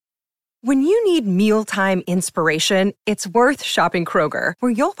When you need mealtime inspiration, it's worth shopping Kroger,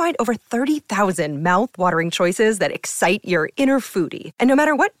 where you'll find over 30,000 mouth-watering choices that excite your inner foodie. And no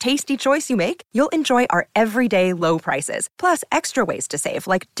matter what tasty choice you make, you'll enjoy our everyday low prices, plus extra ways to save,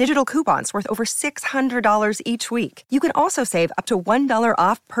 like digital coupons worth over $600 each week. You can also save up to $1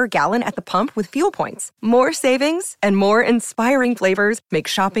 off per gallon at the pump with fuel points. More savings and more inspiring flavors make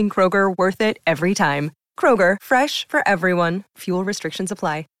shopping Kroger worth it every time. Kroger, fresh for everyone. Fuel restrictions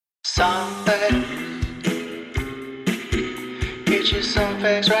apply. Song facts. Get your song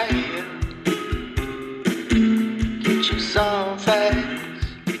facts right here. Get your song facts.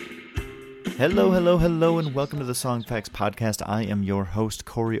 Hello, and welcome to the Song Facts Podcast. I am your host,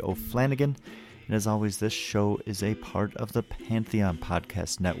 Corey O'Flanagan, and as always, this show is a part of the Pantheon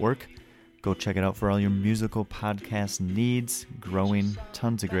Podcast Network. Go check it out for all your musical podcast needs. Growing,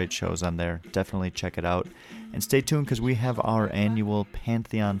 tons of great shows on there. Definitely check it out. And stay tuned because we have our annual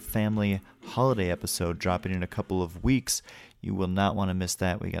Pantheon Family Holiday episode dropping in a couple of weeks. You will not want to miss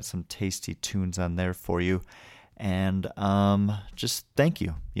that. We got some tasty tunes on there for you. And just thank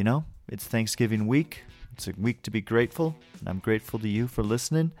you. You know, it's Thanksgiving week. It's a week to be grateful. And I'm grateful to you for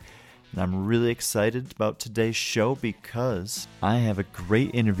listening. And I'm really excited about today's show because I have a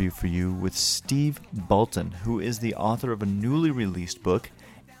great interview for you with Steve Baltin, who is the author of a newly released book,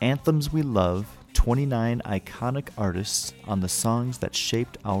 Anthems We Love, 29 Iconic Artists on the Songs That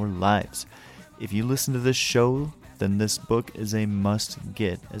Shaped Our Lives. If you listen to this show, then this book is a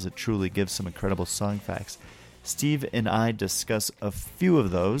must-get, as it truly gives some incredible song facts. Steve and I discuss a few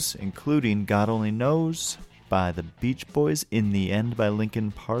of those, including God Only Knows by the Beach Boys, In the End by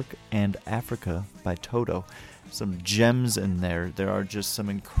Linkin Park, and Africa by Toto. Some gems in there. There are just some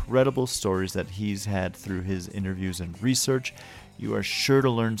incredible stories that he's had through his interviews and research. You are sure to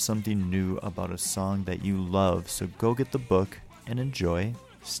learn something new about a song that you love, so go get the book and enjoy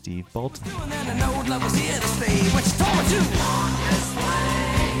Steve Baltin.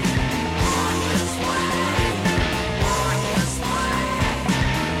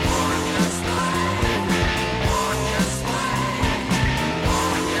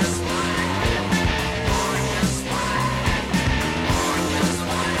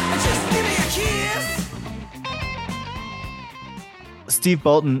 Steve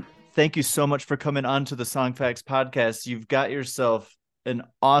Baltin, thank you so much for coming on to the Song Facts Podcast. You've got yourself an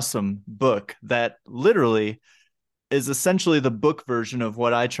awesome book that literally is essentially the book version of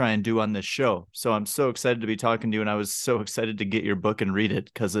what I try and do on this show. So I'm so excited to be talking to you, and I was so excited to get your book and read it,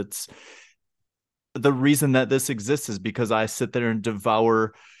 because it's the reason that this exists is because I sit there and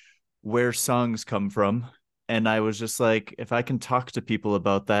devour where songs come from. And I was just like, if I can talk to people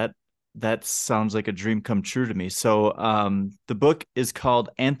about that, that sounds like a dream come true to me. So the book is called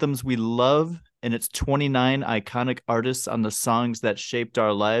Anthems We Love, and it's 29 iconic artists on the songs that shaped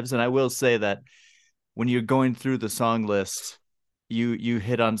our lives. And I will say that when you're going through the song list, you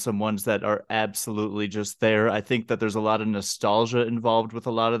hit on some ones that are absolutely just there. I think that there's a lot of nostalgia involved with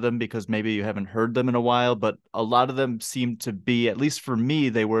a lot of them because maybe you haven't heard them in a while, but a lot of them seem to be, at least for me,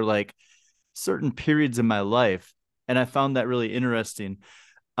 they were like certain periods in my life. And I found that really interesting.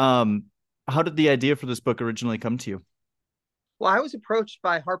 How did the idea for this book originally come to you? Well, I was approached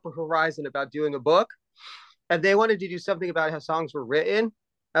by Harper Horizon about doing a book, and they wanted to do something about how songs were written.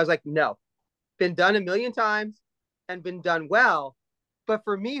 I was like, no, been done a million times and been done well. But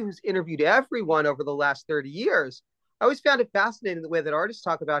for me, who's interviewed everyone over the last 30 years, I always found it fascinating the way that artists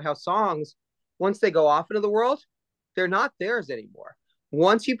talk about how songs, once they go off into the world, they're not theirs anymore.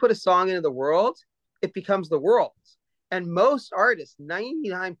 Once you put a song into the world, it becomes the world's. And most artists,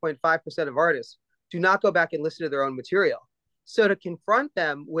 99.5% of artists, do not go back and listen to their own material. So to confront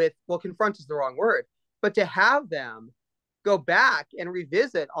them with, well, confront is the wrong word, but to have them go back and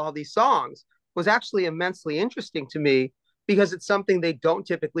revisit all these songs was actually immensely interesting to me because it's something they don't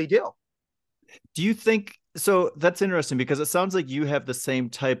typically do. Do you think, so that's interesting because it sounds like you have the same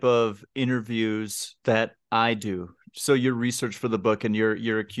type of interviews that I do. So your research for the book and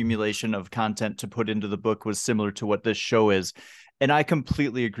your accumulation of content to put into the book was similar to what this show is. And I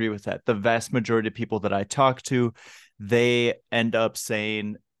completely agree with that. The vast majority of people that I talk to, they end up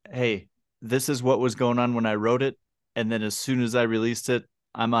saying, hey, this is what was going on when I wrote it. And then as soon as I released it,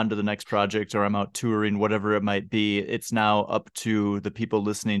 I'm on to the next project, or I'm out touring, whatever it might be. It's now up to the people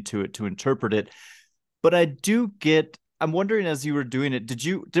listening to it to interpret it. But I'm wondering, as you were doing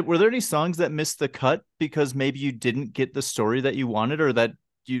it, were there any songs that missed the cut because maybe you didn't get the story that you wanted, or that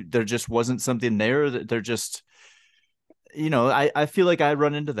there just wasn't something there, that they're just, I feel like I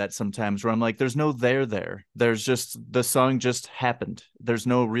run into that sometimes where I'm like, there's no there. There's just, the song just happened. There's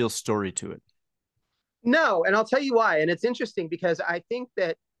no real story to it. No, and I'll tell you why. And it's interesting because I think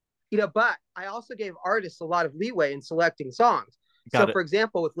that But I also gave artists a lot of leeway in selecting songs. Got So, it. for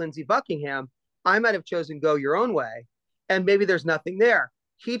example, with Lindsey Buckingham, I might have chosen Go Your Own Way, and maybe there's nothing there.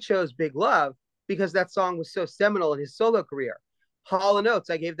 He chose Big Love because that song was so seminal in his solo career. Hall and Oates,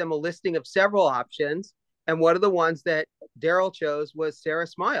 I gave them a listing of several options, and one of the ones that Daryl chose was Sarah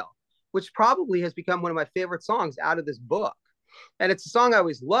Smile, which probably has become one of my favorite songs out of this book. And it's a song I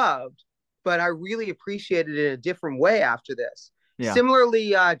always loved, but I really appreciated it in a different way after this. Yeah.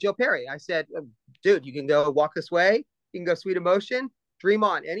 Similarly, Joe Perry, I said, dude, you can go Walk This Way, you can go Sweet Emotion, Dream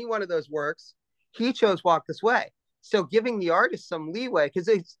On, any one of those works. He chose Walk This Way. So giving the artist some leeway, because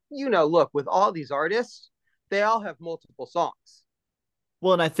it's, look, with all these artists, they all have multiple songs.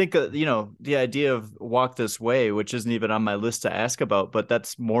 Well, and I think, the idea of Walk This Way, which isn't even on my list to ask about, but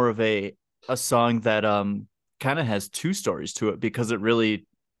that's more of a song that kind of has two stories to it, because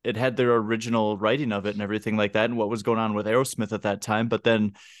it had their original writing of it and everything like that and what was going on with Aerosmith at that time. But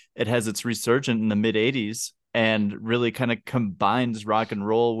then it has its resurgence in the mid 80s and really kind of combines rock and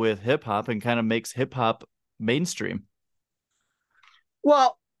roll with hip hop and kind of makes hip hop mainstream.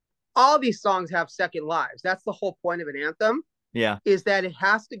 Well, all these songs have second lives. That's the whole point of an anthem. Yeah. Is that it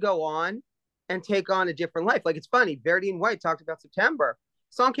has to go on and take on a different life. Like, it's funny, Verdi and White talked about September.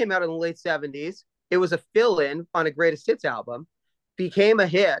 Song came out in the late 70s. It was a fill-in on a greatest hits album, became a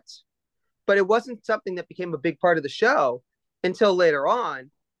hit, but it wasn't something that became a big part of the show until later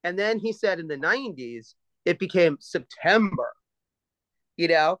on. And then he said in the 90s, it became September,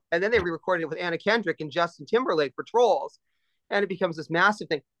 and then they re-recorded it with Anna Kendrick and Justin Timberlake for Trolls. And it becomes this massive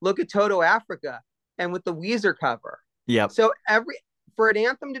thing. Look at Toto Africa and with the Weezer cover. Yeah. So for an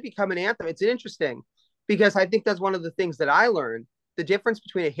anthem to become an anthem, it's interesting because I think that's one of the things that I learned. The difference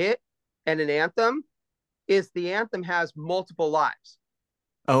between a hit and an anthem is the anthem has multiple lives.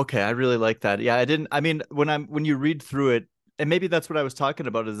 Okay, I really like that. Yeah, when you read through it, and maybe that's what I was talking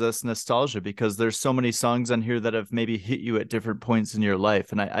about, is this nostalgia, because there's so many songs on here that have maybe hit you at different points in your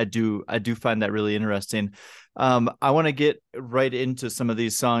life. And I do find that really interesting. I want to get right into some of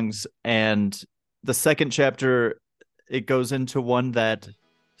these songs, and the second chapter, it goes into one that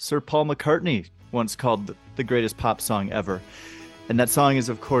Sir Paul McCartney once called the greatest pop song ever. And that song is,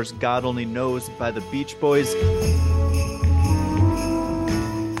 of course, God Only Knows by the Beach Boys.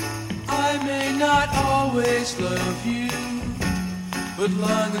 I may not always love you, but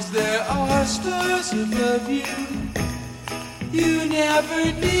long as there are stars above you, you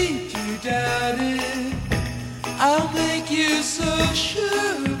never need to doubt it. I'll make you so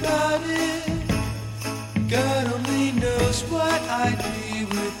sure about it. God only knows what I'd be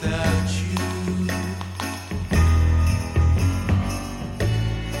without you.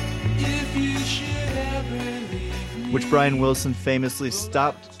 If you should ever leave me. Which Brian Wilson famously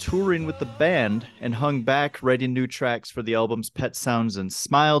stopped touring with the band and hung back writing new tracks for the albums Pet Sounds and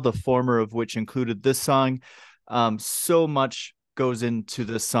Smile, the former of which included this song. So much goes into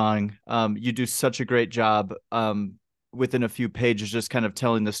this song. You do such a great job within a few pages just kind of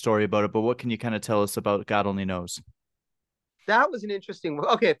telling the story about it. But what can you kind of tell us about God Only Knows? That was an interesting one.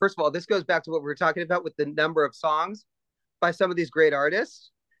 Okay, first of all, this goes back to what we were talking about with the number of songs by some of these great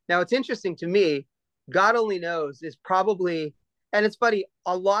artists. Now, it's interesting to me, God Only Knows is probably, and it's funny,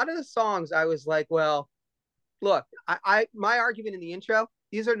 a lot of the songs I was like, well, look, my argument in the intro,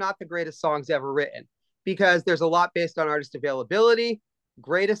 these are not the greatest songs ever written, because there's a lot based on artist availability.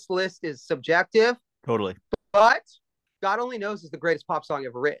 Greatest list is subjective. Totally. But God Only Knows is the greatest pop song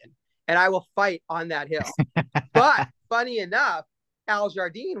ever written. And I will fight on that hill. But funny enough, Al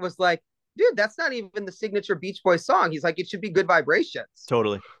Jardine was like, dude, that's not even the signature Beach Boys song. He's like, it should be Good Vibrations.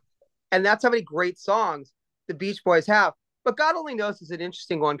 Totally. And that's how many great songs the Beach Boys have. But God Only Knows is an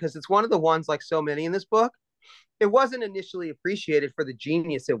interesting one because it's one of the ones, like so many in this book, it wasn't initially appreciated for the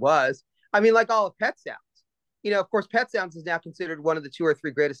genius it was. I mean, like all of Pet Sounds. Of course, Pet Sounds is now considered one of the 2 or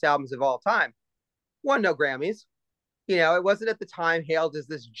 3 greatest albums of all time. Won no Grammys. It wasn't at the time hailed as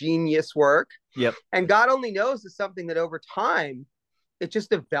this genius work. Yep. And God Only Knows is something that over time, it just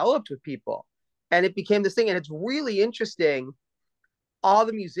developed with people. And it became this thing. And it's really interesting, all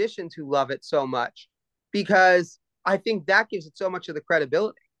the musicians who love it so much, because I think that gives it so much of the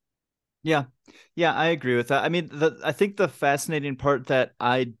credibility. Yeah. Yeah, I agree with that. I mean, I think the fascinating part that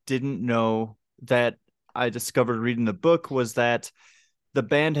I didn't know that I discovered reading the book was that the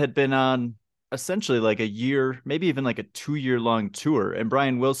band had been on essentially like a year, maybe even like a 2-year long tour. And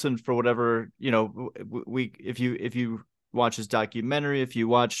Brian Wilson, for whatever, if you watch his documentary, if you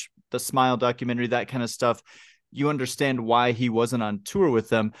watch the Smile documentary, that kind of stuff, you understand why he wasn't on tour with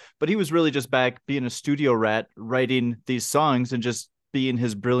them, but he was really just back being a studio rat, writing these songs and just being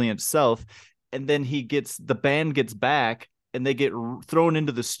his brilliant self. And then the band gets back and they get thrown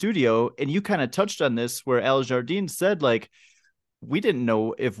into the studio. And you kind of touched on this where Al Jardine said, like, we didn't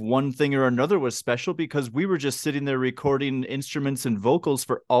know if one thing or another was special because we were just sitting there recording instruments and vocals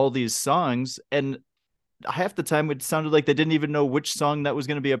for all these songs. And half the time it sounded like they didn't even know which song that was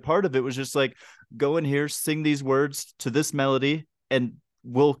going to be a part of. It was just like, go in here, sing these words to this melody, and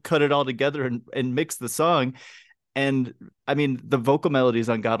we'll cut it all together and mix the song. And I mean, the vocal melodies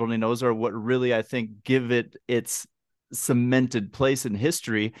on God Only Knows are what really, I think, give it its cemented place in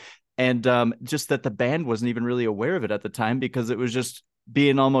history. And just that the band wasn't even really aware of it at the time because it was just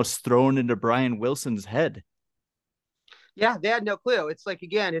being almost thrown into Brian Wilson's head. Yeah, they had no clue. It's like,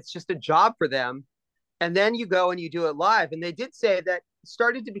 again, it's just a job for them. And then you go and you do it live. And they did say that it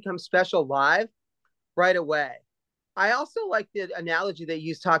started to become special live right away. I also like the analogy they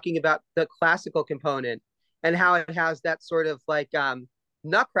use talking about the classical component and how it has that sort of like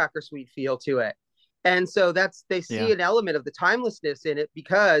Nutcracker Suite feel to it. And so they see an element of the timelessness in it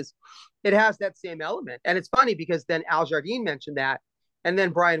because it has that same element. And it's funny because then Al Jardine mentioned that. And then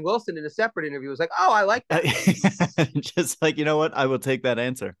Brian Wilson in a separate interview was like, oh, I like that. Just like, you know what? I will take that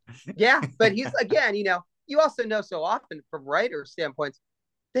answer. Yeah. But he's, again, you also know so often from writer standpoints,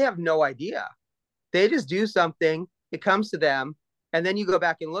 they have no idea. They just do something. It comes to them. And then you go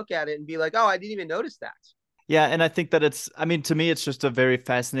back and look at it and be like, oh, I didn't even notice that. Yeah. And I think that to me, it's just a very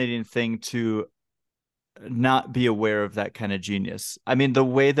fascinating thing to not be aware of that kind of genius. I mean, the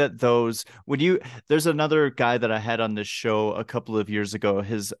way that there's another guy that I had on this show a couple of years ago,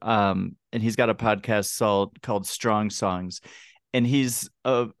 and he's got a podcast called Strong Songs, and he's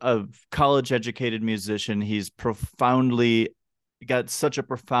a college educated musician. He's got such a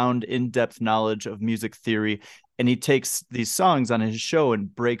profound in-depth knowledge of music theory, and he takes these songs on his show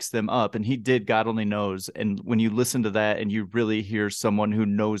and breaks them up. And he did God Only Knows. And when you listen to that and you really hear someone who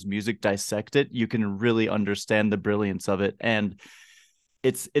knows music dissect it, you can really understand the brilliance of it. And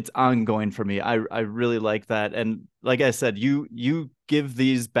it's ongoing for me. I really like that. And like I said, you give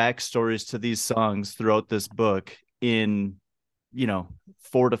these backstories to these songs throughout this book in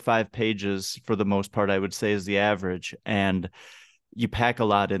 4 to 5 pages for the most part, I would say, is the average. And you pack a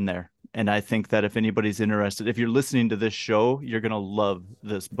lot in there. And I think that if anybody's interested, if you're listening to this show, you're going to love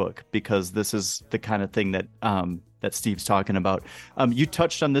this book because this is the kind of thing that Steve's talking about. You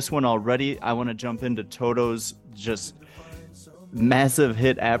touched on this one already. I want to jump into Toto's just massive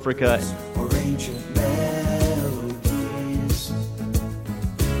hit, Africa. Or ancient melodies.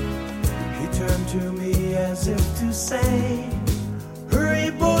 He turned to me as if to say,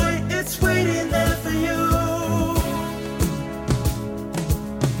 hurry boy, it's waiting there for you.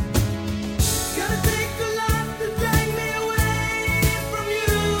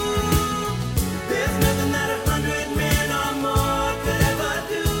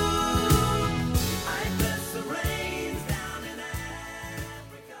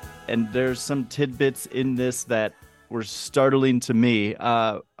 And there's some tidbits in this that were startling to me.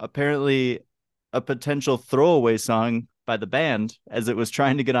 Apparently, a potential throwaway song by the band, as it was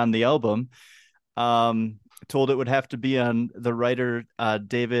trying to get on the album, told it would have to be on the writer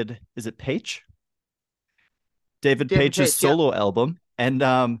David, is it Paich? David Paich's solo album.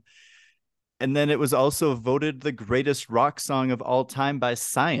 And then it was also voted the greatest rock song of all time by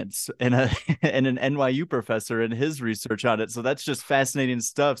Science and an NYU professor in his research on it. So that's just fascinating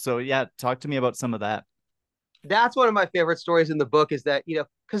stuff. So yeah, talk to me about some of that. That's one of my favorite stories in the book is that,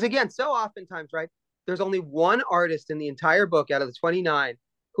 because again, so oftentimes, right, there's only one artist in the entire book out of the 29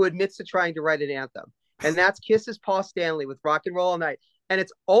 who admits to trying to write an anthem. And that's Kiss's Paul Stanley with Rock and Roll All Night. And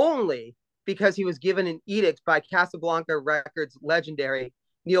it's only because he was given an edict by Casablanca Records legendary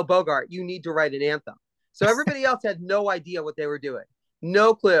Neil Bogart, you need to write an anthem. So everybody else had no idea what they were doing.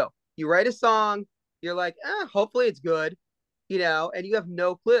 No clue. You write a song, you're like, hopefully it's good, and you have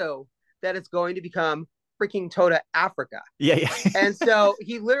no clue that it's going to become freaking Toto Africa. Yeah. And so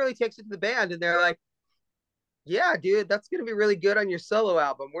he literally takes it to the band and they're like, yeah, dude, that's going to be really good on your solo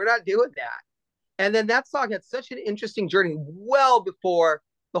album. We're not doing that. And then that song had such an interesting journey well before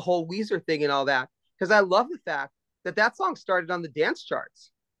the whole Weezer thing and all that. Because I love the fact that song started on the dance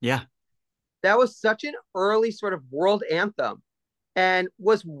charts. Yeah. That was such an early sort of world anthem and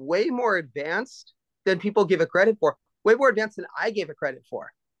was way more advanced than people give it credit for. Way more advanced than I gave it credit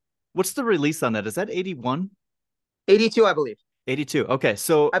for. What's the release on that? Is that 81? 82, I believe. 82. Okay.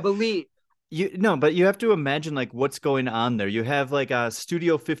 So I believe. But you have to imagine like what's going on there. You have like a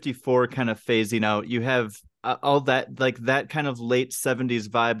Studio 54 kind of phasing out. You have all that, like that kind of late 70s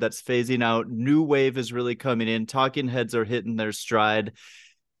vibe that's phasing out. New wave is really coming in. Talking Heads are hitting their stride.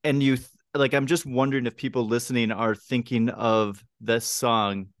 And I'm just wondering if people listening are thinking of this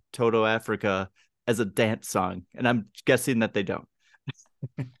song, Toto Africa, as a dance song, and I'm guessing that they don't.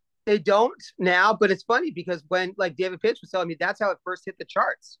 They don't now, but it's funny because when like David Pitch was telling me that's how it first hit the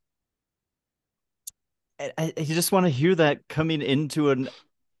charts. I just want to hear that coming into an,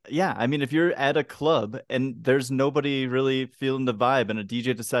 yeah, I mean, if you're at a club and there's nobody really feeling the vibe and a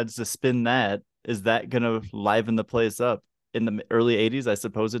DJ decides to spin that, is that going to liven the place up? In the early 80s, I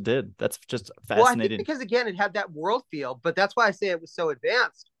suppose it did. That's just fascinating. Well, I think because, again, it had that world feel, but that's why I say it was so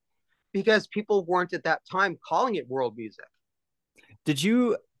advanced, because people weren't at that time calling it world music. Did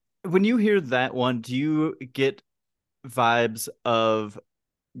you, when you hear that one, do you get vibes of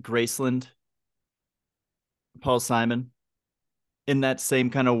Graceland, Paul Simon, in that same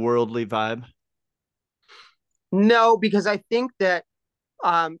kind of worldly vibe? No, because I think that,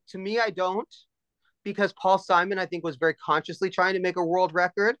 to me, I don't. Because Paul Simon, I think, was very consciously trying to make a world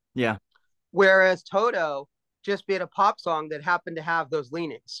record. Yeah. Whereas Toto just made a pop song that happened to have those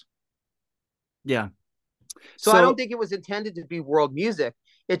leanings. Yeah. So I don't think it was intended to be world music.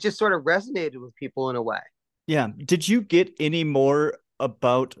 It just sort of resonated with people in a way. Yeah. Did you get any more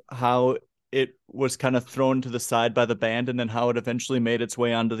about how it was kind of thrown to the side by the band and then how it eventually made its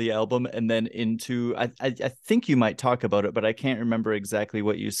way onto the album and then into, I think you might talk about it, but I can't remember exactly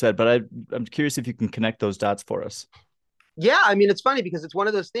what you said, but I'm curious if you can connect those dots for us. Yeah. I mean, it's funny because it's one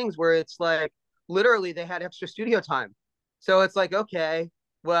of those things where it's like, literally they had extra studio time. So it's like, okay,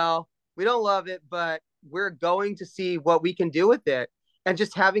 well, we don't love it, but we're going to see what we can do with it and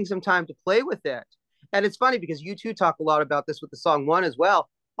just having some time to play with it. And it's funny because you two talk a lot about this with the song One as well.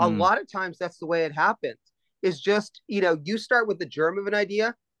 A lot of times that's the way it happens. Is just, you start with the germ of an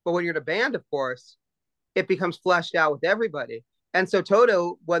idea, but when you're in a band, of course, it becomes fleshed out with everybody. And so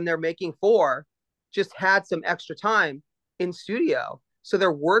Toto, when they're making Four, just had some extra time in studio. So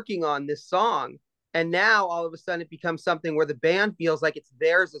they're working on this song. And now all of a sudden it becomes something where the band feels like it's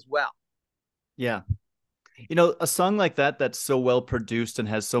theirs as well. Yeah. A song like that that's so well produced and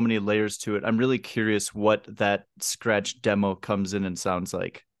has so many layers to it, I'm really curious what that scratch demo comes in and sounds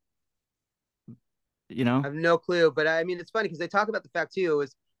like. I have no clue, but I mean, it's funny because they talk about the fact too, it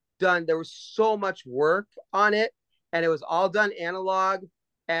was done, there was so much work on it and it was all done analog,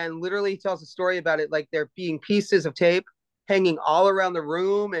 and literally tells a story about it like there being pieces of tape hanging all around the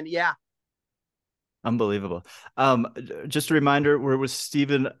room. And yeah. Unbelievable. Just a reminder, we're with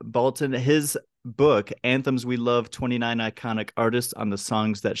Stephen Balton. His book, Anthems We Love, 29 Iconic Artists on the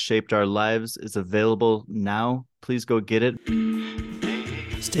Songs That Shaped Our Lives, is available now. Please go get it.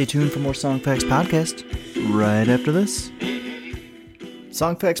 Stay tuned for more Song Facts Podcast right after this.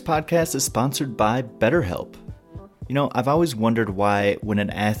 Song Facts Podcast is sponsored by BetterHelp. I've always wondered why when an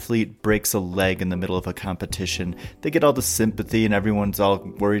athlete breaks a leg in the middle of a competition, they get all the sympathy and everyone's all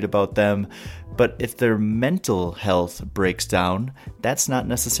worried about them. But if their mental health breaks down, that's not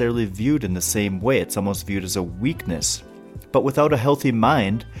necessarily viewed in the same way. It's almost viewed as a weakness. But without a healthy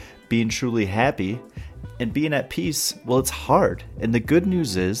mind, being truly happy and being at peace, well, it's hard. And the good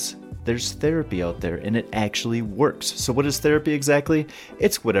news is there's therapy out there and it actually works. So what is therapy exactly?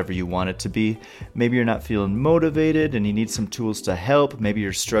 It's whatever you want it to be. Maybe you're not feeling motivated and you need some tools to help. Maybe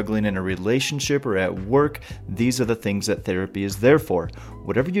you're struggling in a relationship or at work. These are the things that therapy is there for.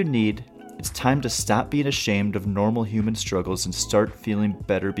 Whatever you need, it's time to stop being ashamed of normal human struggles and start feeling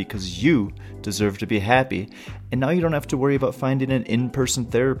better because you deserve to be happy. And now you don't have to worry about finding an in-person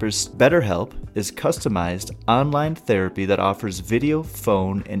therapist. BetterHelp is customized online therapy that offers video,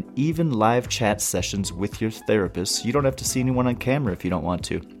 phone, and even live chat sessions with your therapist. You don't have to see anyone on camera if you don't want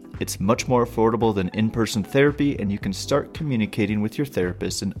to. It's much more affordable than in-person therapy, and you can start communicating with your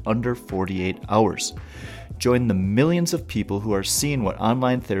therapist in under 48 hours. Join the millions of people who are seeing what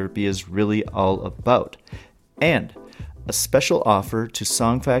online therapy is really all about. And a special offer to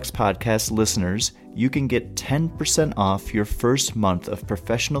Songfacts podcast listeners, you can get 10% off your first month of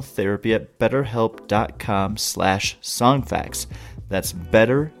professional therapy at betterhelp.com/songfacts. That's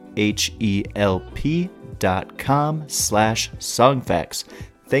betterhelp.com/songfacts.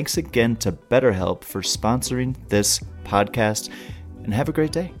 Thanks again to BetterHelp for sponsoring this podcast, and have a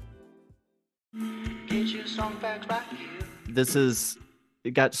great day.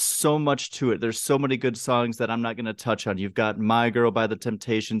 It got so much to it. There's so many good songs that I'm not going to touch on. You've got My Girl by the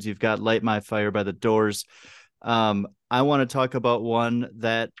Temptations. You've got Light My Fire by the Doors. I want to talk about one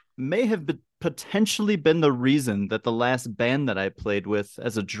that may have potentially been the reason that the last band that I played with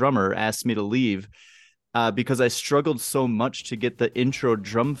as a drummer asked me to leave, because I struggled so much to get the intro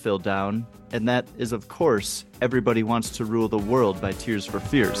drum fill down. And that is, of course, Everybody Wants to Rule the World by Tears for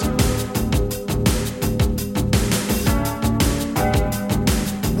Fears.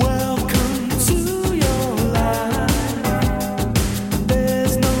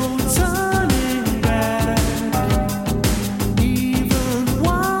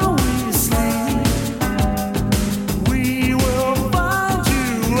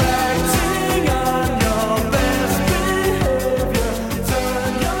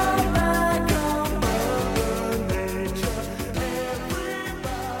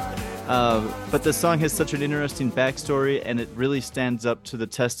 But the song has such an interesting backstory, and it really stands up to the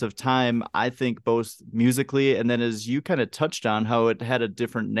test of time, I think, both musically and then, as you kind of touched on, how it had a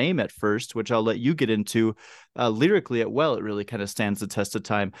different name at first, which I'll let you get into. Lyrically, it really kind of stands the test of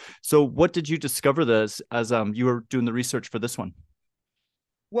time. So what did you discover this as you were doing the research for this one?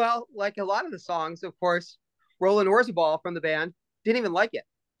 Well, like a lot of the songs, of course, Roland Orzabal from the band didn't even like it.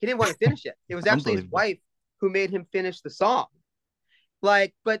 He didn't want to finish it. It was actually his wife who made him finish the song.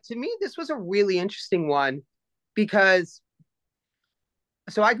 But to me, this was a really interesting one because,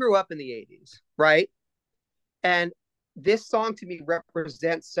 so I grew up in the 80s, right? And this song to me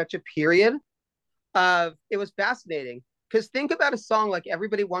represents such a period of, it was fascinating because think about a song like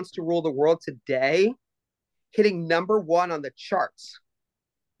Everybody Wants to Rule the World today hitting #1 on the charts.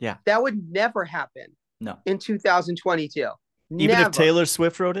 Yeah. That would never happen. No. In 2022. Even if Taylor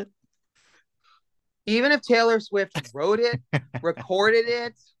Swift wrote it? Even if Taylor Swift wrote it, recorded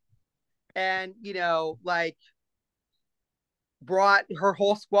it, and, brought her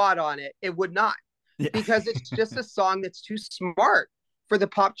whole squad on it, it would not. Yeah. Because it's just a song that's too smart for the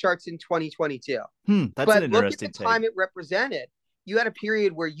pop charts in 2022. That's but an interesting look at the time it represented. You had a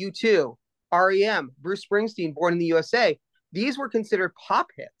period where U2, REM, Bruce Springsteen, Born in the USA, these were considered pop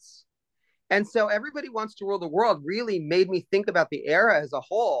hits. And so Everybody Wants to Rule the World really made me think about the era as a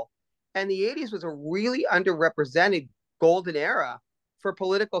whole. And the 80s was a really underrepresented golden era for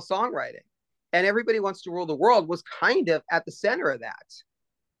political songwriting. And Everybody Wants to Rule the World was kind of at the center of that.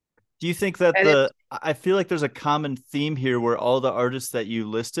 Do you think that I feel like there's a common theme here where all the artists that you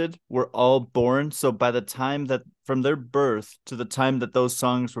listed were all born. So by the time that from their birth to the time that those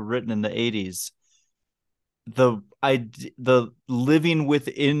songs were written in the 80s, the living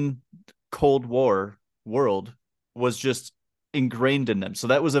within Cold War world was just ingrained in them. So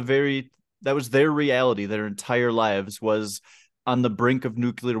that was their reality. Their entire lives was on the brink of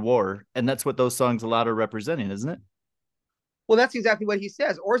nuclear war. And that's what those songs a lot are representing, isn't it? Well, that's exactly what he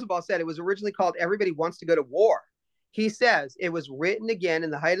says. Orzabal said it was originally called Everybody Wants to Go to War. He says it was written again in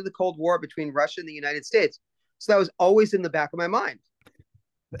the height of the Cold War between Russia and the United States. So that was always in the back of my mind.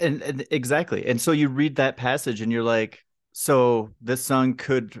 And exactly. And so you read that passage and you're like, so this song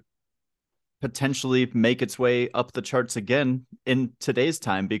could potentially make its way up the charts again in today's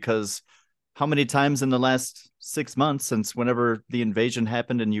time, because how many times in the last 6 months since whenever the invasion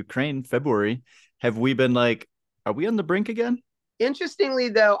happened in Ukraine, February, have we been like, are we on the brink again? Interestingly,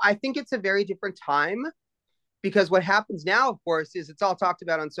 though, I think it's a very different time because what happens now, of course, is it's all talked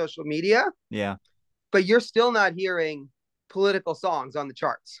about on social media. Yeah. But you're still not hearing political songs on the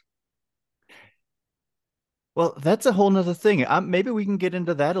charts. Well, that's a whole nother thing. Maybe we can get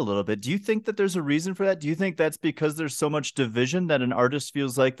into that a little bit. Do you think that there's a reason for that? Do you think that's because there's so much division that an artist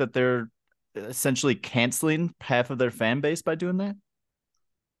feels like that they're essentially canceling half of their fan base by doing that?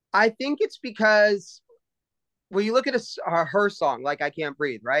 I think it's because when you look at her song, like I Can't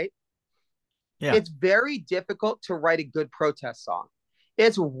Breathe, right? Yeah. It's very difficult to write a good protest song.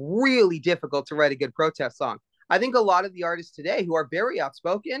 It's really difficult to write a good protest song. I think a lot of the artists today who are very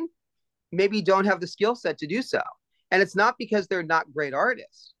outspoken maybe don't have the skill set to do so. And it's not because they're not great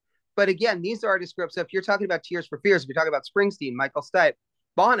artists. But again, these artist groups, so if you're talking about Tears for Fears, if you're talking about Springsteen, Michael Stipe,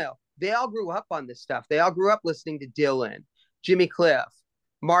 Bono, they all grew up on this stuff. They all grew up listening to Dylan, Jimmy Cliff,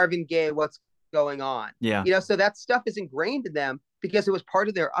 Marvin Gaye, What's Going On. Yeah. So that stuff is ingrained in them because it was part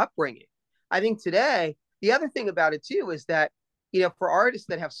of their upbringing. I think today, the other thing about it too is that, for artists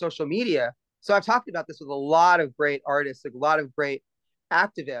that have social media, so I've talked about this with a lot of great artists, a lot of great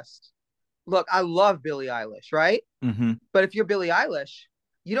activists. Look, I love Billie Eilish, right? Mm-hmm. But if you're Billie Eilish,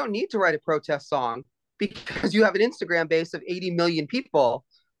 you don't need to write a protest song because you have an Instagram base of 80 million people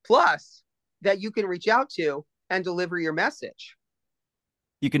plus that you can reach out to and deliver your message.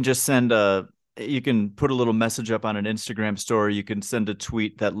 You can just you can put a little message up on an Instagram story. You can send a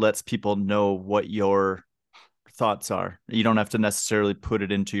tweet that lets people know what your thoughts are. You don't have to necessarily put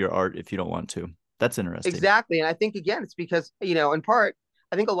it into your art if you don't want to. That's interesting. Exactly. And I think, again, it's because, in part,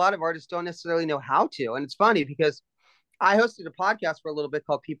 I think a lot of artists don't necessarily know how to. And it's funny because I hosted a podcast for a little bit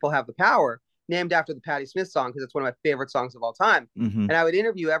called People Have the Power, named after the Patti Smith song, because it's one of my favorite songs of all time. Mm-hmm. And I would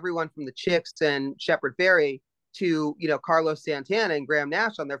interview everyone from the Chicks and Shepard Fairey to, Carlos Santana and Graham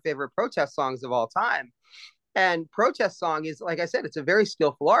Nash on their favorite protest songs of all time. And protest song is, like I said, it's a very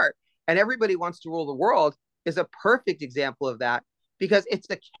skillful art. And Everybody Wants to Rule the World is a perfect example of that because it's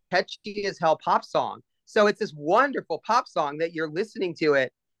a catchy as hell pop song. So it's this wonderful pop song that you're listening to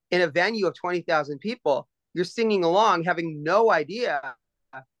it in a venue of 20,000 people. You're singing along, having no idea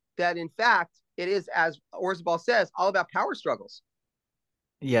that, in fact, it is, as Orzabal says, all about power struggles.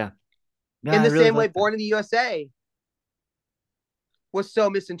 Yeah. In the same way, Born in the USA was so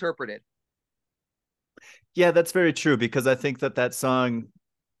misinterpreted. Yeah, that's very true, because I think that song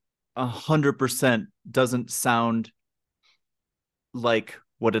 100% doesn't sound like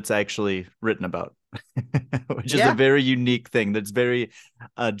what it's actually written about, which is a Yeah. very unique thing. That's very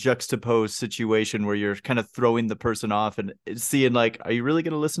juxtaposed situation where you're kind of throwing the person off and seeing like, are you really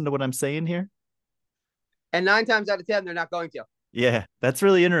going to listen to what I'm saying here? And 9 times out of 10, they're not going to. Yeah, that's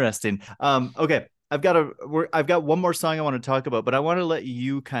really interesting. Okay, I've got one more song I want to talk about, but I want to let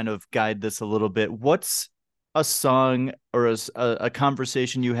you kind of guide this a little bit. What's a song or a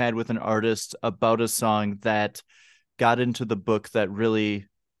conversation you had with an artist about a song that got into the book that really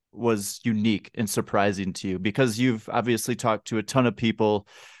was unique and surprising to you? Because you've obviously talked to a ton of people.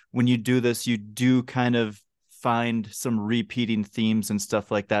 When you do this, you do kind of find some repeating themes and stuff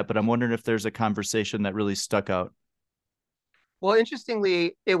like that. But I'm wondering if there's a conversation that really stuck out. Well,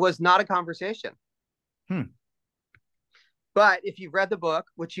 interestingly, it was not a conversation. Hmm. But if you've read the book,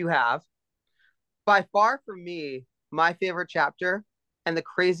 which you have, by far for me, my favorite chapter and the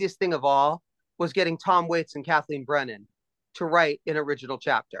craziest thing of all was getting Tom Waits and Kathleen Brennan to write an original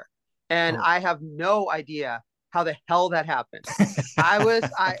chapter. And I have no idea how the hell that happened.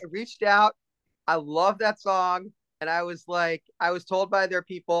 I reached out. I love that song. And I was told by their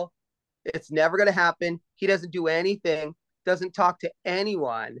people, it's never going to happen. He doesn't do anything, doesn't talk to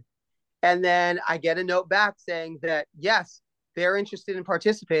anyone. And then I get a note back saying that, yes, they're interested in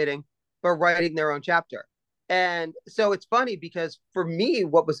participating, but writing their own chapter. And so it's funny because for me,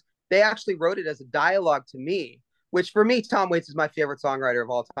 they actually wrote it as a dialogue to me, which for me, Tom Waits is my favorite songwriter of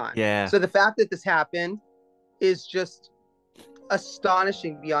all time. Yeah. So the fact that this happened is just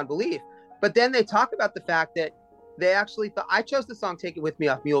astonishing beyond belief. But then they talk about the fact that they actually thought, I chose the song Take It With Me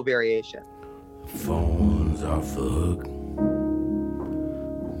off Mule Variation. Phones off the hook.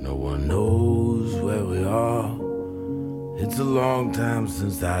 No one knows where we are. It's a long time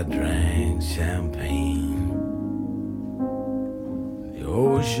since I drank champagne. The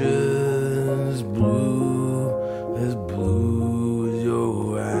ocean's blue as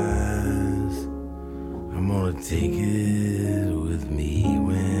your eyes. I'm gonna take it with me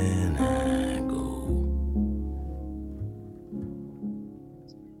when I go.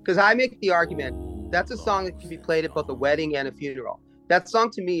 Because I make the argument, that's a song that can be played at both a wedding and a funeral. That song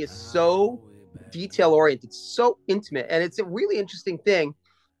to me is so detail oriented, so intimate. And it's a really interesting thing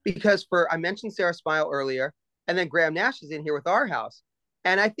because I mentioned Sarah Smile earlier, and then Graham Nash is in here with Our House.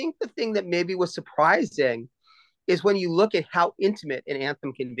 And I think the thing that maybe was surprising is when you look at how intimate an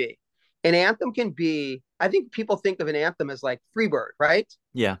anthem can be. An anthem can be, I think people think of an anthem as like Freebird, right?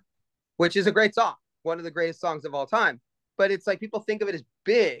 Yeah. Which is a great song, one of the greatest songs of all time. But it's like people think of it as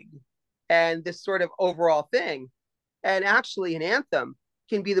big and this sort of overall thing. And actually an anthem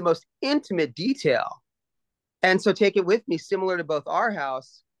can be the most intimate detail. And so Take It With Me, similar to both Our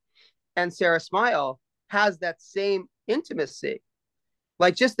House and Sarah Smile, has that same intimacy.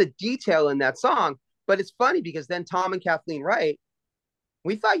 Like just the detail in that song. But it's funny because then Tom and Kathleen Wright,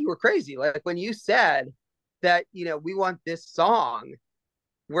 we thought you were crazy. Like when you said that, we want this song,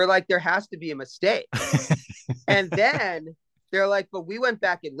 we're like, there has to be a mistake. And then they're like, but we went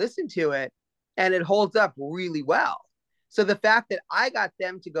back and listened to it and it holds up really well. So the fact that I got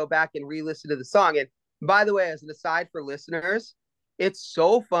them to go back and re-listen to the song, and by the way, as an aside for listeners, it's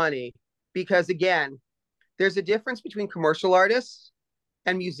so funny because again, there's a difference between commercial artists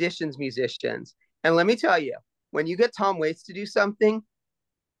and musicians. And let me tell you, when you get Tom Waits to do something,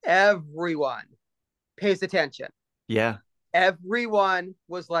 everyone pays attention. Yeah. Everyone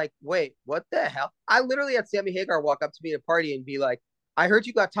was like, wait, what the hell? I literally had Sammy Hagar walk up to me at a party and be like, I heard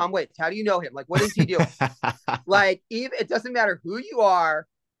you got Tom Waits. How do you know him? Like, what is he doing? Like, even it doesn't matter who you are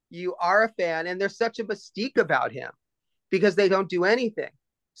a fan. And there's such a mystique about him because they don't do anything.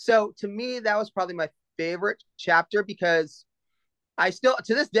 So to me, that was probably my favorite chapter because I still,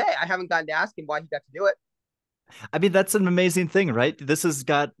 to this day, I haven't gotten to ask him why he got to do it. I mean, that's an amazing thing, right? This has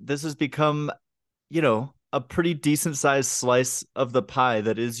become, a pretty decent sized slice of the pie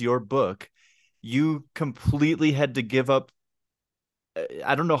that is your book. You completely had to give up,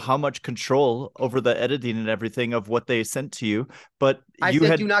 I don't know how much control over the editing and everything of what they sent to you, but I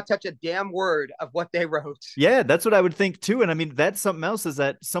said, do not touch a damn word of what they wrote. Yeah, that's what I would think too. And I mean, that's something else, is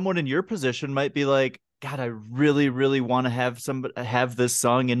that someone in your position might be like, God, I really, really want to have this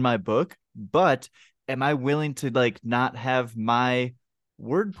song in my book, but am I willing to like not have my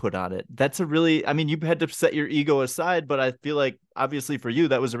word put on it? That's you had to set your ego aside, but I feel like obviously for you,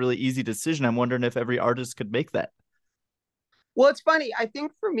 that was a really easy decision. I'm wondering if every artist could make that. Well, it's funny. I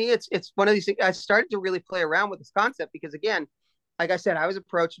think for me, it's one of these things. I started to really play around with this concept because, again, like I said, I was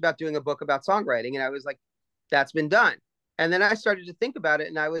approached about doing a book about songwriting, and I was like, that's been done. And then I started to think about it,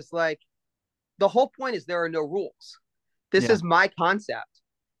 and I was like, the whole point is there are no rules. This is my concept.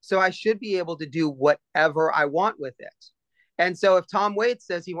 So I should be able to do whatever I want with it. And so if Tom Waits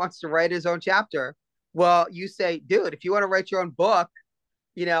says he wants to write his own chapter, well, you say, dude, if you want to write your own book,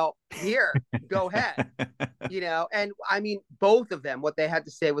 here, go ahead. And I mean, both of them, what they had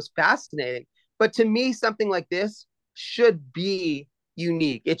to say was fascinating. But to me, something like this should be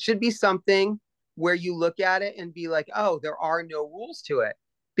unique. It should be something where you look at it and be like, oh, there are no rules to it.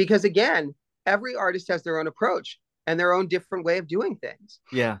 Because again, every artist has their own approach and their own different way of doing things.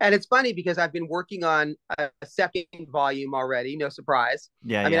 Yeah. And it's funny because I've been working on a second volume already, no surprise.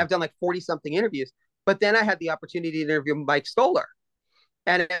 Yeah. I mean, I've done like 40 something interviews, but then I had the opportunity to interview Mike Stoller.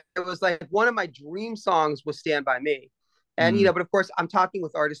 And it was like one of my dream songs was Stand By Me. And, but of course I'm talking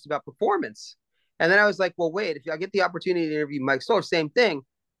with artists about performance. And then I was like, well, wait, if I get the opportunity to interview Mike Stoller, same thing.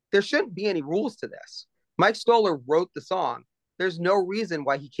 There shouldn't be any rules to this. Mike Stoller wrote the song. There's no reason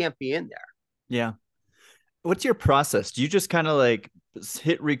why he can't be in there. Yeah. What's your process? Do you just kind of like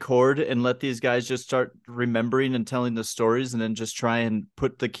hit record and let these guys just start remembering and telling the stories and then just try and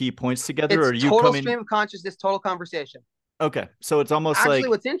put the key points together? It's or are you total stream of consciousness, total conversation. Okay. So it's almost actually, like,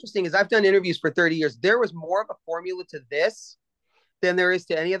 what's interesting is I've done interviews for 30 years. There was more of a formula to this than there is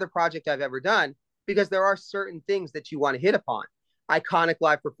to any other project I've ever done, because there are certain things that you want to hit upon. Iconic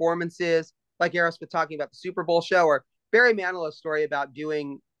live performances, like Aerosmith talking about the Super Bowl show, or Barry Manilow's story about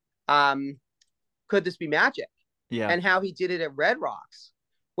doing Could This Be Magic? Yeah. And how he did it at Red Rocks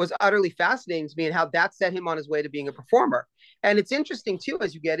was utterly fascinating to me, and how that set him on his way to being a performer. And it's interesting too,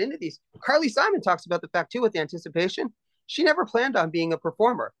 as you get into these, Carly Simon talks about the fact too, with Anticipation, she never planned on being a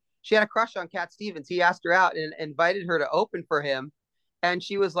performer. She had a crush on Cat Stevens. He asked her out and invited her to open for him. And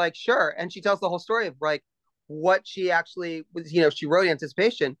she was like, sure. And she tells the whole story of like what she actually was, she wrote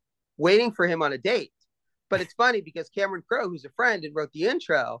Anticipation waiting for him on a date. But it's funny because Cameron Crowe, who's a friend and wrote the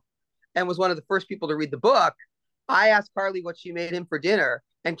intro and was one of the first people to read the book, I asked Carly what she made him for dinner,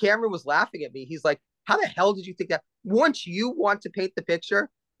 and Cameron was laughing at me. He's like, how the hell did you think that? Once you want to paint the picture,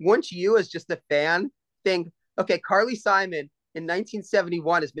 once you as just a fan think, okay, Carly Simon in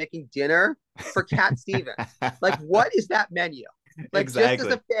 1971 is making dinner for Cat Stevens. Like, what is that menu? Like, exactly. Just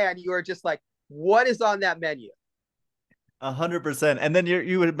as a fan, you are just like, what is on that menu? 100%. And then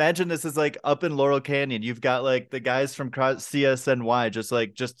you would imagine this is like up in Laurel Canyon. You've got like the guys from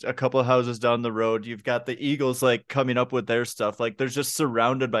CSNY, just a couple of houses down the road. You've got the Eagles like coming up with their stuff. Like they're just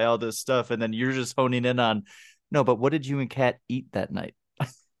surrounded by all this stuff. And then you're just honing in on, no, but what did you and Kat eat that night?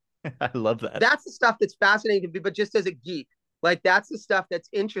 I love that. That's the stuff that's fascinating to me, but just as a geek, like that's the stuff that's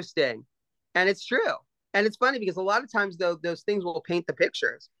interesting. And it's true. And it's funny because a lot of times though, those things will paint the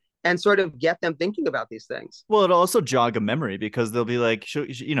pictures and sort of get them thinking about these things. Well, it'll also jog a memory because they'll be like,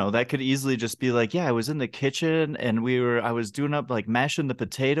 that could easily just be like, yeah, I was in the kitchen and I was doing up like mashing the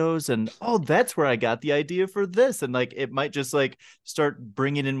potatoes and, oh, that's where I got the idea for this. And like, it might just like start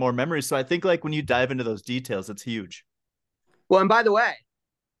bringing in more memories. So I think like when you dive into those details, it's huge. Well, and by the way,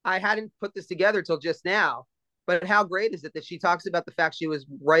 I hadn't put this together till just now, but how great is it that she talks about the fact she was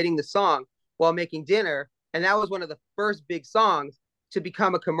writing the song while making dinner. And that was one of the first big songs to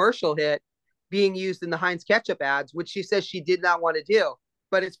become a commercial hit, being used in the Heinz ketchup ads, which she says she did not want to do.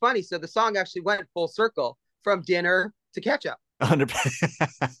 But it's funny. So the song actually went full circle from dinner to ketchup.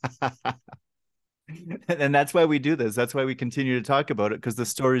 100%. And that's why we do this. That's why we continue to talk about it, because the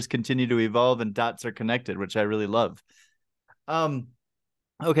stories continue to evolve and dots are connected, which I really love.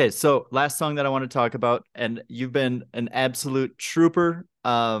 Okay, so last song that I want to talk about, and you've been an absolute trooper.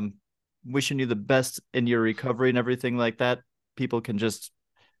 Wishing you the best in your recovery and everything like that. People can just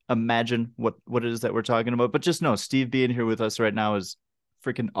imagine what it is that we're talking about, but just know Steve being here with us right now is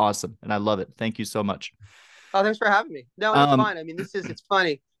freaking awesome. And I love it. Thank you so much. Oh, thanks for having me. No, it's fine. I mean, it's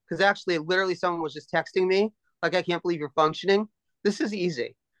funny because actually literally someone was just texting me. Like, I can't believe you're functioning. This is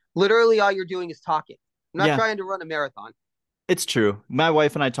easy. Literally all you're doing is talking. I'm not trying to run a marathon. It's true. My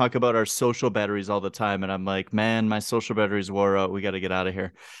wife and I talk about our social batteries all the time. And I'm like, man, my social batteries wore out. We got to get out of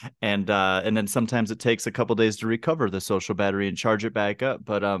here. And then sometimes it takes a couple days to recover the social battery and charge it back up.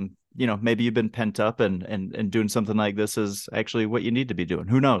 But, maybe you've been pent up and doing something like this is actually what you need to be doing.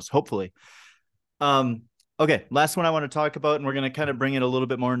 Who knows? Hopefully. Okay. Last one I want to talk about, and we're going to kind of bring it a little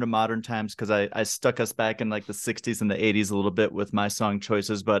bit more into modern times, because I stuck us back in like the 60s and the 80s a little bit with my song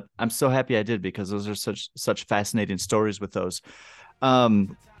choices, but I'm so happy I did, because those are such fascinating stories with those.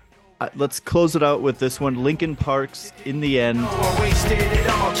 Let's close it out with this one, Linkin Park's In the End. I wasted it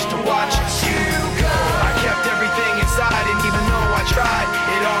all just to watch you go. I kept everything inside, and even though I tried,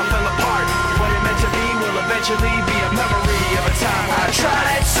 it all fell apart. What it meant to be will eventually be a memory of a time when I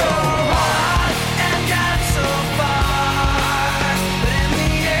tried so hard and got so far.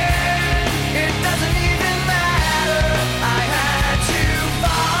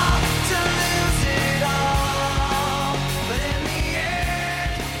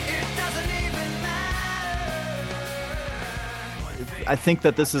 I think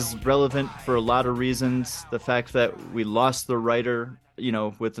that this is relevant for a lot of reasons. The fact that we lost the writer,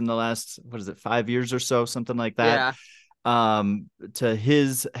 within the last, 5 years or so, something like that, to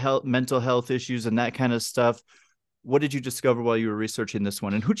his mental health issues and that kind of stuff. What did you discover while you were researching this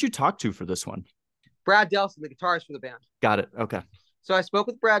one? And who'd you talk to for this one? Brad Delson, the guitarist for the band. Got it. Okay. So I spoke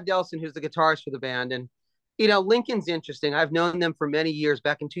with Brad Delson, who's the guitarist for the band. And, Lincoln's interesting. I've known them for many years.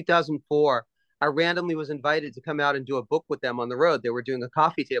 Back in 2004, I randomly was invited to come out and do a book with them on the road. They were doing a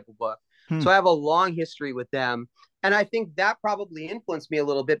coffee table book. So I have a long history with them. And I think that probably influenced me a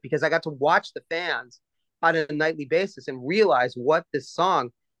little bit because I got to watch the fans on a nightly basis and realize what this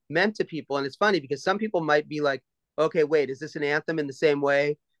song meant to people. And it's funny because some people might be like, okay, wait, is this an anthem in the same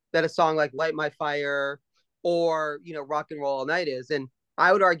way that a song like Light My Fire or, Rock and Roll All Night is? And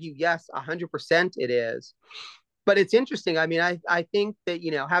I would argue, yes, 100% it is. But it's interesting. I mean, I think that,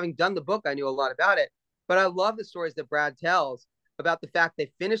 having done the book, I knew a lot about it. But I love the stories that Brad tells about the fact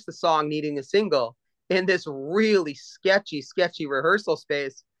they finished the song needing a single in this really sketchy rehearsal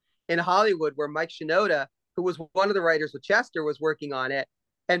space in Hollywood where Mike Shinoda, who was one of the writers with Chester, was working on it.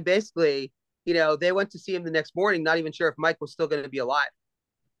 And basically, they went to see him the next morning, not even sure if Mike was still going to be alive.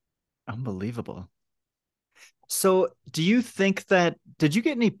 Unbelievable. So do you think did you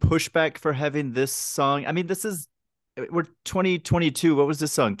get any pushback for having this song? I mean, we're 2022. What was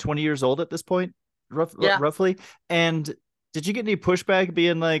this song? 20 years old at this point, roughly. And did you get any pushback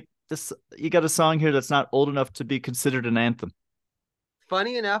being like, this, you got a song here that's not old enough to be considered an anthem?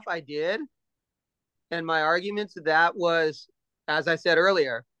 Funny enough, I did. And my argument to that was, as I said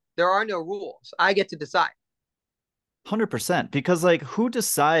earlier, there are no rules. I get to decide. 100%. Because who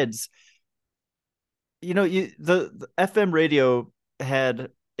decides, the FM radio had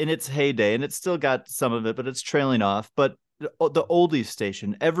in its heyday, and it's still got some of it, but it's trailing off. But the oldies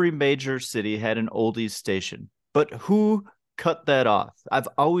station, every major city had an oldies station. But who cut that off? I've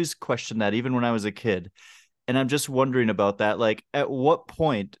always questioned that, even when I was a kid. And I'm just wondering about that. At what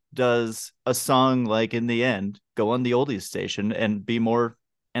point does a song like In the End go on the oldies station and be more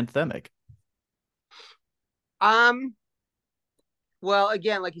anthemic? Well,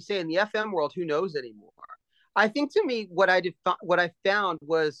 again, like you say, in the FM world, who knows anymore? I think to me, what I found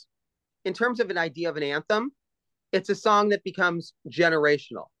was, in terms of an idea of an anthem, it's a song that becomes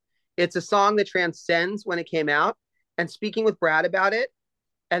generational. It's a song that transcends when it came out. And speaking with Brad about it,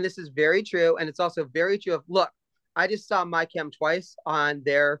 and this is very true, and it's also very true of, look, I just saw My Chem twice on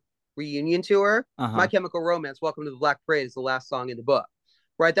their reunion tour. My Chemical Romance, Welcome to the Black Parade is the last song in the book,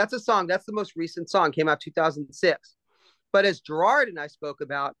 right? That's a song, that's the most recent song, came out 2006. But as Gerard and I spoke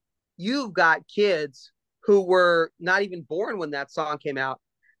about, you've got kids who were not even born when that song came out,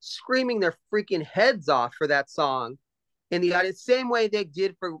 screaming their freaking heads off for that song in the audience, same way they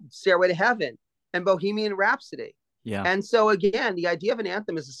did for Stairway to Heaven and Bohemian Rhapsody. Yeah. And so again, the idea of an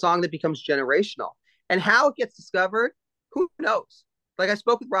anthem is a song that becomes generational. And how it gets discovered, who knows? Like I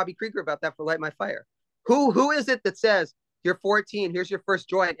spoke with Robbie Krieger about that for Light My Fire. Who is it that says, you're 14, here's your first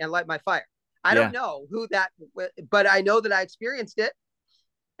joint and light my fire? I don't know who that, but I know that I experienced it.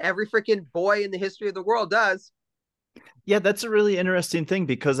 Every freaking boy in the history of the world does. Yeah, that's a really interesting thing,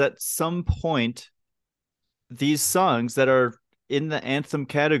 because at some point, these songs that are in the anthem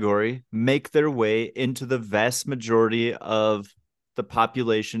category make their way into the vast majority of the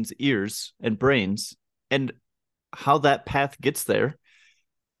population's ears and brains. And how that path gets there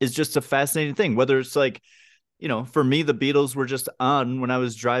is just a fascinating thing. Whether it's for me, the Beatles were just on when I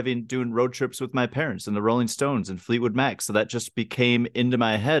was driving, doing road trips with my parents, and the Rolling Stones and Fleetwood Mac. So that just became into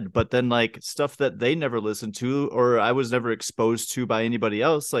my head. But then stuff that they never listened to, or I was never exposed to by anybody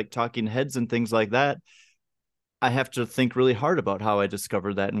else, like Talking Heads and things like that, I have to think really hard about how I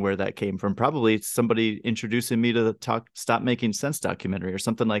discovered that and where that came from. Probably somebody introducing me to the Stop Making Sense documentary or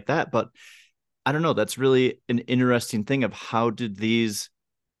something like that. But I don't know. That's really an interesting thing of how did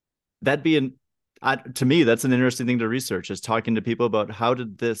to me, that's an interesting thing to research, is talking to people about how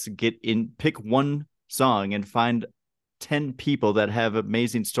did this get in, pick one song and find 10 people that have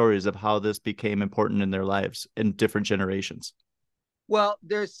amazing stories of how this became important in their lives in different generations. Well,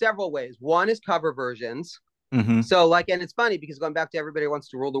 there's several ways. One is cover versions. Mm-hmm. So and it's funny because going back to Everybody Wants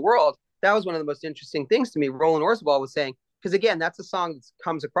to Rule the World, that was one of the most interesting things to me. Roland Orzabal was saying, because again, that's a song that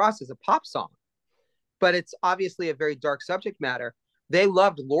comes across as a pop song, but it's obviously a very dark subject matter. They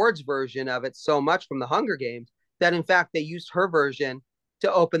loved Lord's version of it so much from the Hunger Games that, in fact, they used her version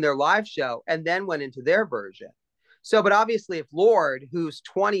to open their live show and then went into their version. So, but obviously, if Lord, who's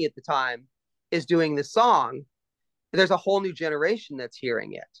 20 at the time, is doing the song, there's a whole new generation that's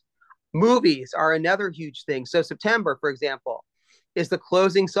hearing it. Movies are another huge thing. So September, for example, is the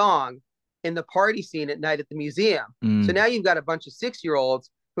closing song in the party scene at night at the museum. Mm. So now you've got a bunch of 6-year-olds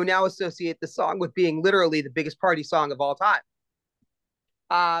who now associate the song with being literally the biggest party song of all time.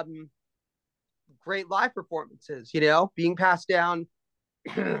 Great live performances, being passed down,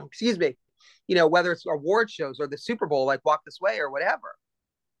 excuse me, whether it's award shows or the Super Bowl, like Walk This Way or whatever.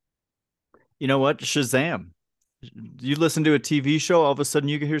 You know what? Shazam. You listen to a TV show, all of a sudden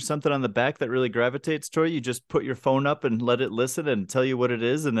you can hear something on the back that really gravitates toward you. You just put your phone up and let it listen and tell you what it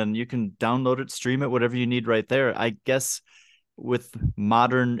is, and then you can download it, stream it, whatever you need right there. I guess with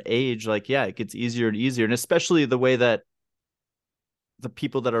modern age, like, yeah, it gets easier and easier. And especially the way that the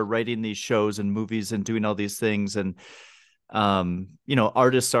people that are writing these shows and movies and doing all these things, and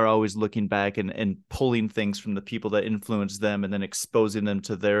artists are always looking back and pulling things from the people that influence them and then exposing them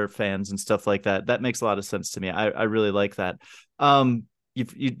to their fans and stuff like that. That makes a lot of sense to me. I really like that.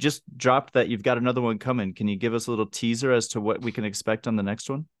 You just dropped that you've got another one coming. Can you give us a little teaser as to what we can expect on the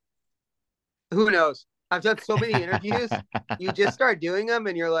next one? Who knows? I've done so many interviews. You just start doing them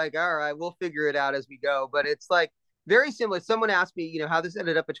and you're like, all right, we'll figure it out as we go. But it's like very similar. Someone asked me, how this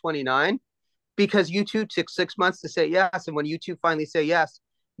ended up at 29. Because YouTube took 6 months to say yes. And when YouTube finally say yes,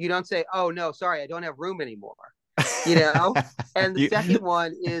 you don't say, oh, no, sorry, I don't have room anymore. And the second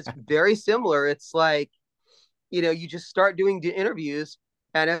one is very similar. It's like, you just start doing the interviews.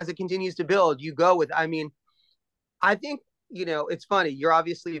 And as it continues to build, you go with, I think, it's funny. You're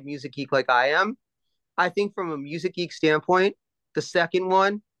obviously a music geek like I am. I think from a music geek standpoint, the second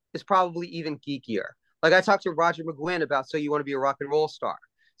one is probably even geekier. Like I talked to Roger McGuinn about So You Want to Be a Rock and Roll Star.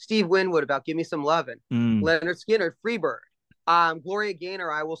 Steve Winwood about Give Me Some Lovin', Leonard Skinner, Freebird, Gloria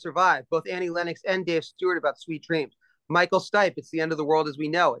Gaynor, I Will Survive, both Annie Lennox and Dave Stewart about Sweet Dreams, Michael Stipe, It's the End of the World as We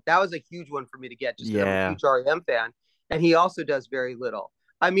Know It. That was a huge one for me to get, just because I'm a huge REM fan, and he also does very little.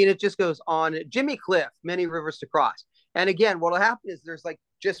 It just goes on. Jimmy Cliff, Many Rivers to Cross. And again, what'll happen is there's like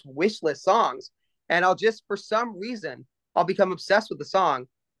just wish list songs, and I'll just, for some reason, I'll become obsessed with the song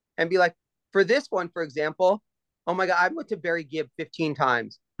and be like, for this one, for example, oh my God, I went to Barry Gibb 15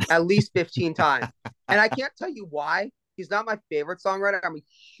 times. At least 15 times. And I can't tell you why. He's not my favorite songwriter. I'm a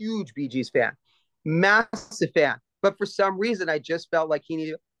huge Bee Gees fan. Massive fan. But for some reason, I just felt like he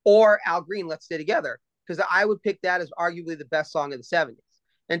needed, or Al Green, Let's Stay Together. Because I would pick that as arguably the best song of the 70s.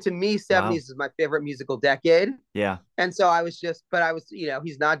 And to me, 70s is my favorite musical decade. Yeah. And so I was,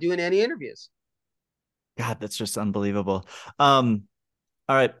 he's not doing any interviews. God, that's just unbelievable. All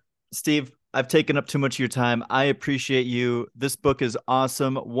right, Steve, I've taken up too much of your time. I appreciate you. This book is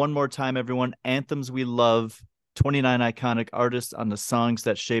awesome. One more time, everyone. Anthems We Love, 29 iconic artists on the songs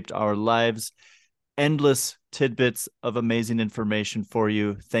that shaped our lives. Endless tidbits of amazing information for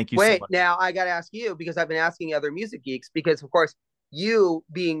you. Thank you so much. Now I got to ask you, because I've been asking other music geeks, because of course, you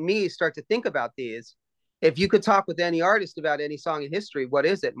being me start to think about these. If you could talk with any artist about any song in history, what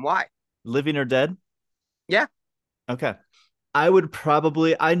is it and why? Living or dead? Yeah. Okay. I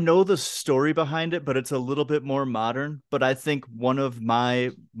know the story behind it, but it's a little bit more modern. But I think one of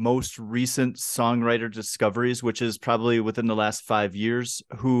my most recent songwriter discoveries, which is probably within the last 5 years,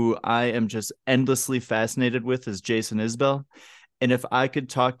 who I am just endlessly fascinated with, is Jason Isbell. And if I could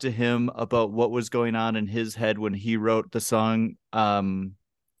talk to him about what was going on in his head when he wrote the song,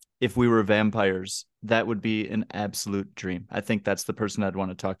 If We Were Vampires, that would be an absolute dream. I think that's the person I'd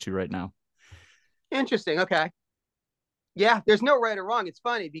want to talk to right now. Interesting. Okay. Yeah, there's no right or wrong. It's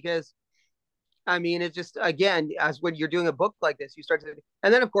funny because, it's just, again, as when you're doing a book like this, you start to,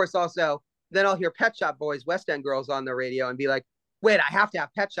 and then of course also, then I'll hear Pet Shop Boys, West End Girls on the radio and be like, wait, I have to have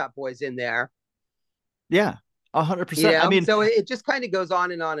Pet Shop Boys in there. Yeah, 100%. So it just kind of goes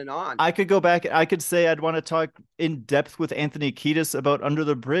on and on and on. I could go back. I could say I'd want to talk in depth with Anthony Kiedis about Under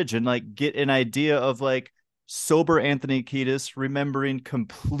the Bridge and like get an idea of like sober Anthony Kiedis, remembering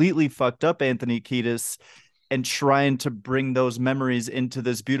completely fucked up Anthony Kiedis, and trying to bring those memories into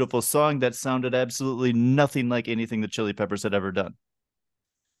this beautiful song that sounded absolutely nothing like anything the Chili Peppers had ever done.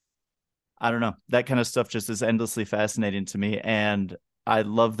 I don't know. That kind of stuff just is endlessly fascinating to me. And I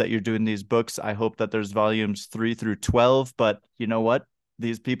love that you're doing these books. I hope that there's volumes 3 through 12, but you know what?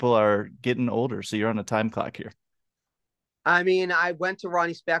 These people are getting older. So you're on a time clock here. I went to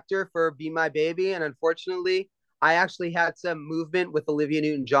Ronnie Spector for Be My Baby. And unfortunately, I actually had some movement with Olivia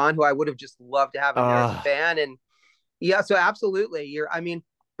Newton-John, who I would have just loved to have in there as a fan. And yeah, so absolutely.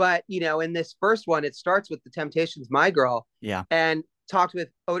 But in this first one, it starts with The Temptations, My Girl. Yeah. And talked with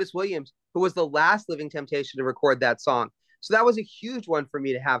Otis Williams, who was the last living Temptation to record that song. So that was a huge one for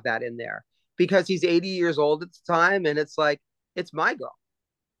me to have that in there because he's 80 years old at the time. And it's like, it's my girl.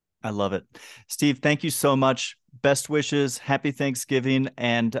 I love it. Steve, thank you so much. Best wishes. Happy Thanksgiving.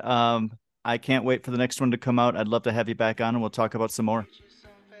 And I can't wait for the next one to come out. I'd love to have you back on and we'll talk about some more.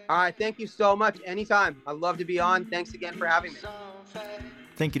 All right. Thank you so much. Anytime. I'd love to be on. Thanks again for having me.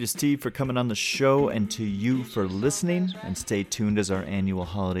 Thank you to Steve for coming on the show and to you for listening. And stay tuned as our annual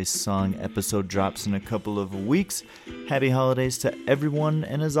holiday song episode drops in a couple of weeks. Happy holidays to everyone.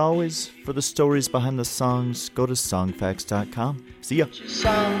 And as always, for the stories behind the songs, go to songfacts.com. See ya.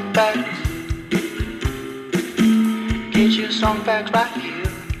 Get your song facts right here.